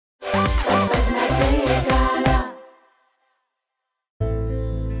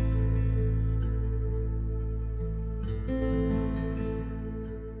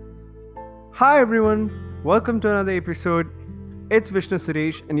Hi everyone, welcome to another episode. It's Vishnu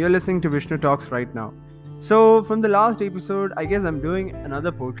Suresh, and you're listening to Vishnu Talks right now. So, from the last episode, I guess I'm doing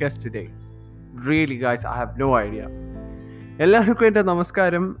another podcast today. Really, guys, I have no idea. എല്ലാവർക്കും എൻ്റെ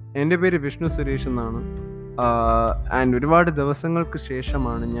നമസ്കാരം. എൻ്റെ പേര് വിഷ്ണു സുരേഷ് എന്നാണ്. And ഒരുപാട് ദിവസങ്ങൾക്ക്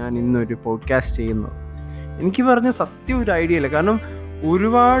ശേഷമാണ് ഞാൻ ഇന്നൊരു പോഡ്കാസ്റ്റ് ചെയ്യുന്നത്. എനിക്ക് പറഞ്ഞ സത്യം ഒരു ഐഡിയ ഇല്ല, കാരണം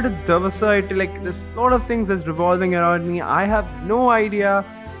ഒരുപാട് ദിവസമായിട്ട് this lot of things is revolving around me. I have no idea.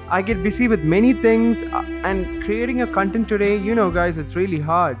 I get busy with many things, and creating a content today, guys, it's really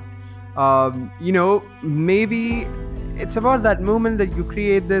hard. Maybe it's about that moment that you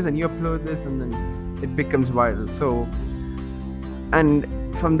create this and you upload this and then it becomes viral. So, and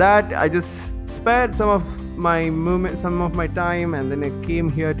from that, I just spared some of my time, and then I came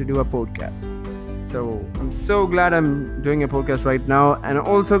here to do a podcast. So I'm so glad I'm doing a podcast right now. And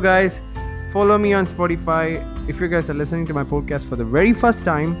also, guys, follow me on Spotify. If you guys are listening to my podcast for the very first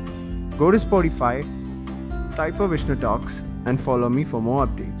time, go to Spotify, type for Vishnu Talks, and follow me for more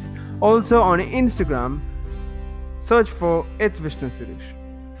updates. Also on Instagram, search for It's Vishnu Suresh.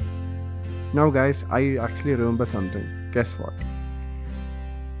 Now, guys, I actually remember something. Guess what?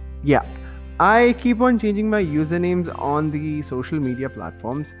 Yeah, I keep on changing my usernames on the social media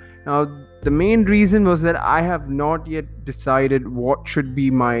platforms. Now, the main reason was that I have not yet decided what should be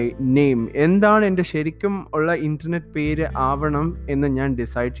my name. എന്താണ് എൻ്റെ ശരിക്കും ഉള്ള internet പേര് ആവണം എന്ന് ഞാൻ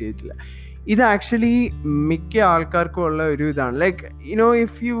decide ചെയ്തിട്ടില്ല. ഇത് ആക്ച്വലി മിക്ക ആൾക്കാർക്കും ഉള്ള ഒരു ഇതാണ്.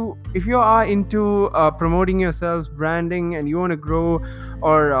 If you are into promoting yourselves, branding, and you want to grow,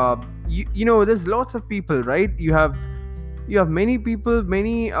 or there's lots of people, right? You have many people,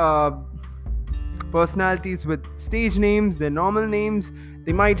 many personalities with stage names, their normal names.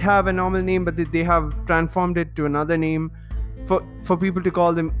 They might have a normal name, but they have transformed it to another name for people to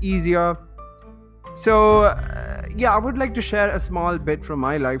call them easier. So I would like to share a small bit from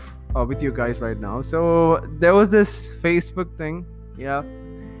my life with you guys right now. So there was this Facebook thing.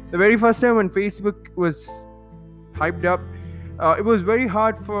 The very first time when Facebook was hyped up, it was very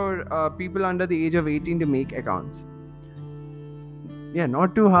hard for people under the age of 18 to make accounts. Not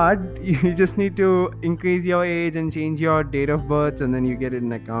too hard. You just need to increase your age and change your date of birth, and then you get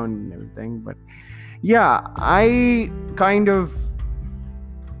an account and everything. But I kind of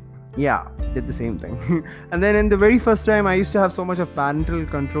did the same thing. And then in the very first time, I used to have so much of parental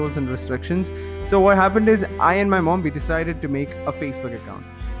controls and restrictions. So what happened is, I and my mom, we decided to make a Facebook account.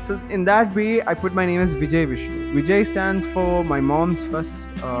 So in that way, I put my name as Vijay Vishnu. Vijay stands for my mom's first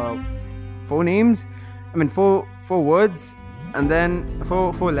four words, and then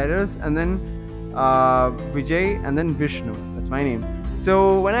four letters, and then Vijay, and then Vishnu. That's my name. So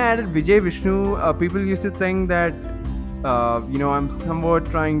when I added Vijay Vishnu, people used to think that I'm somewhat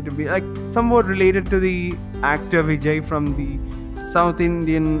trying to be somewhat related to the actor Vijay from the South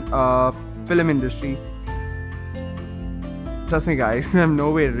Indian film industry. Trust me, guys, I'm no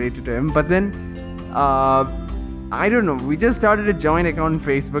way related to him. But then I don't know, we just started a joint account on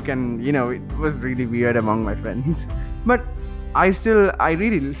Facebook, and it was really weird among my friends. But I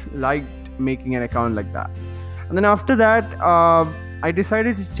really liked making an account like that. And then after that, I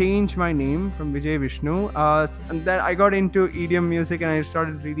decided to change my name from Vijay Vishnu, and then I got into EDM music, and I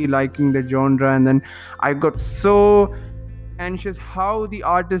started really liking the genre. And then I got so anxious how the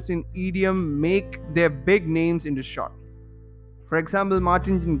artists in EDM make their big names into short. For example,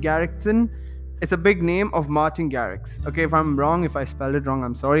 Martin Garrixon, it's a big name of Martin Garrix. Okay, if I'm wrong, if I spelled it wrong,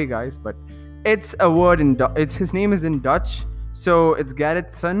 I'm sorry, guys, but it's a word in his name is in Dutch, so it's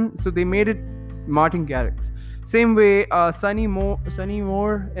Garrixon, so they made it Martin Garrix. Same way, Sunny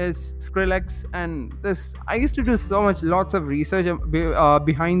Moore is Skrillex, and this, I used to do lots of research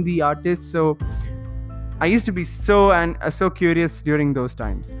behind the artists, so I used to be so curious during those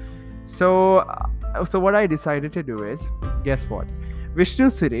times. So what I decided to do is, guess what? Vishnu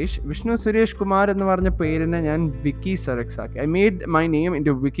Suresh Kumar ennu paranja perine njan Vicky Surex aaki. I made my name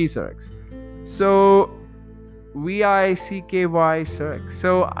into Vicky Surex. So Vicky Surex.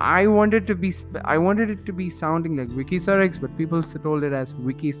 So I wanted it to be sounding like Vicky Surex, but people told it as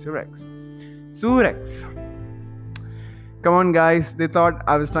Vicky Surex. Come on, guys, they thought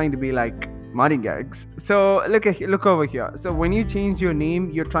I was trying to be like Martin Garrix. So look over here. So when you change your name,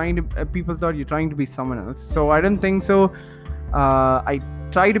 you're trying to people thought you're trying to be someone else. So I don't think so. I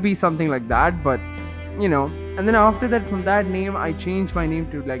try to be something like that, but and then after that, from that name, I changed my name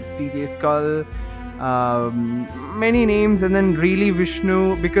to like DJ Skull, many names, and then really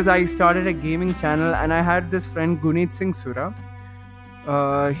Vishnu, because I started a gaming channel, and I had this friend Guneet Singh Sura.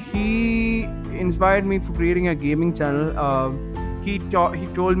 He inspired me for creating a gaming channel. He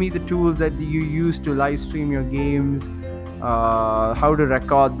told me the tools that you use to live stream your games, how to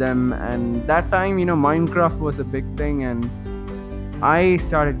record them. And that time, Minecraft was a big thing, and I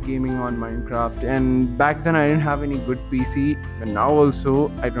started gaming on Minecraft. And back then I didn't have any good PC, and now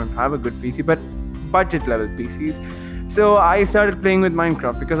also I don't have a good PC, but budget level PCs. So I started playing with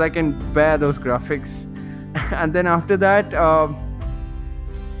Minecraft because I can bear those graphics. And then after that,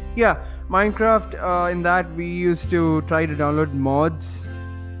 Minecraft, in that we used to try to download mods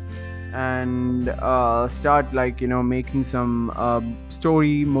and start making some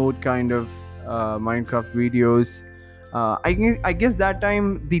story mode kind of Minecraft videos. I guess that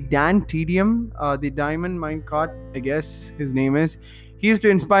time the Dan Tedium, the Diamond Minecart, I guess his name is, he used to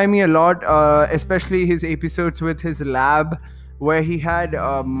inspire me a lot, especially his episodes with his lab, where he had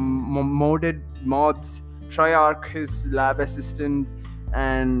modded mobs, Triarch, his lab assistant,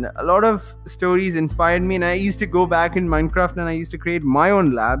 and a lot of stories inspired me. And I used to go back in Minecraft and I used to create my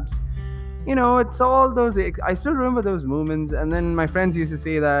own labs. It's all those, I still remember those moments. And then my friends used to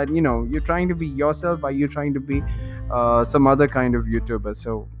say that, you're trying to be yourself, are you trying to be some other kind of YouTuber?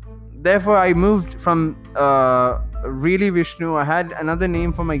 So therefore I moved from really Vishnu. I had another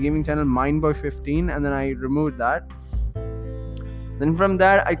name for my gaming channel, Mindboy15, and then I removed that. Then from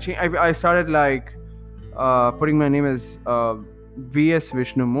that I started putting my name as VS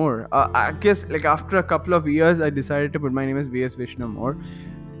Vishnu More. I guess after a couple of years I decided to put my name as VS Vishnu More.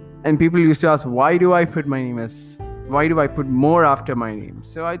 And people used to ask, why do I put more after my name?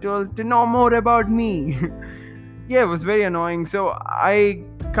 So I told to know more about me. Yeah, it was very annoying. So I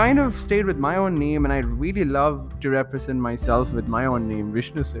kind of stayed with my own name, and I really love to represent myself with my own name,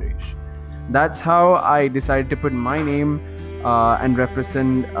 Vishnu Suresh. That's how I decided to put my name and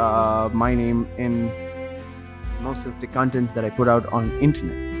represent my name in most of the contents that I put out on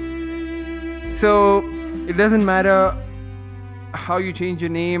internet. So it doesn't matter how you change your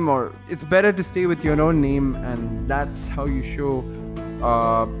name, or it's better to stay with your own name, and that's how you show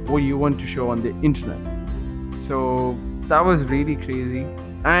what you want to show on the internet. So that was really crazy,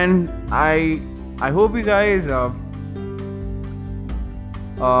 and I hope you guys know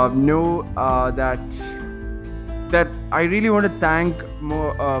that I really want to thank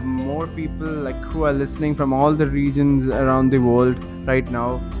more people who are listening from all the regions around the world right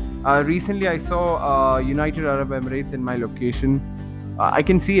now. Recently I saw United Arab Emirates in my location. I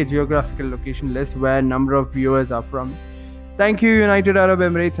can see a geographical location list where a number of viewers are from. Thank you, United Arab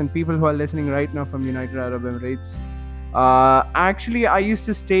Emirates, and people who are listening right now from United Arab Emirates. Actually, I used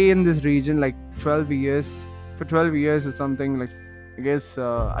to stay in this region for 12 years or something. I guess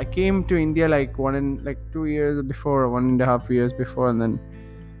I came to India 2 years before, or 1.5 years before, and then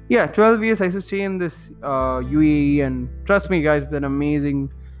 12 years I used to stay in this UAE. And trust me guys, it's an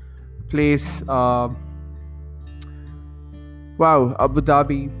amazing place. Wow, Abu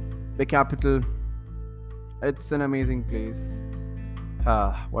Dhabi, the capital, it's an amazing place.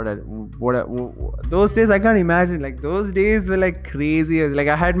 Those days I can't imagine. Those days were crazy.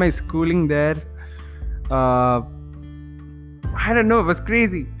 I had my schooling there. I don't know, it was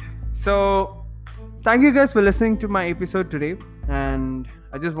crazy. So thank you guys for listening to my episode today, and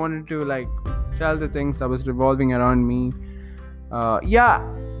I just wanted to tell the things that was revolving around me.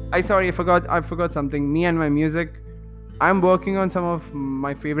 I forgot something. Me and my music, I'm working on some of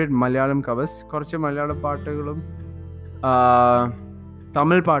my favorite Malayalam covers. കുറച്ച് മലയാളം പാട്ടുകളും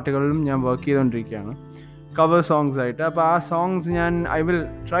തമിഴ് പാട്ടുകളും ഞാൻ work ചെയ്തുകൊണ്ടിരിക്കുകയാണ്, cover songs ആയിട്ട്. അപ്പോൾ ആ songs I will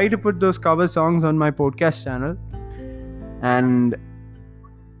try to put those cover songs on my podcast channel. And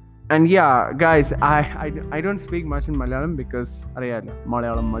yeah, guys, I don't speak much in Malayalam because അറിയാലോ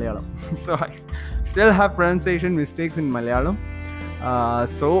Malayalam. So I still have pronunciation mistakes in Malayalam.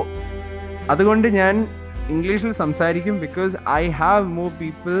 So അതുകൊണ്ട് ഞാൻ ഇംഗ്ലീഷിൽ സംസാരിക്കും, because I have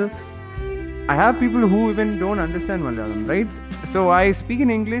people who even don't understand Malayalam, right? So I speak in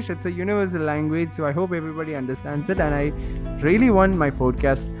English. It's a universal language, so I hope everybody understands it, and I really want my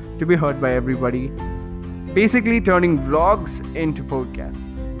podcast to be heard by everybody, basically turning vlogs into podcasts.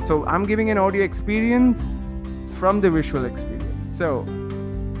 So I'm giving an audio experience from the visual experience. So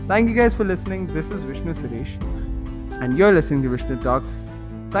thank you guys for listening. This is Vishnu Suresh, and you're listening to Vishnu Talks.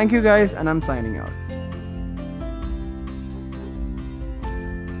 Thank you guys, and I'm signing out.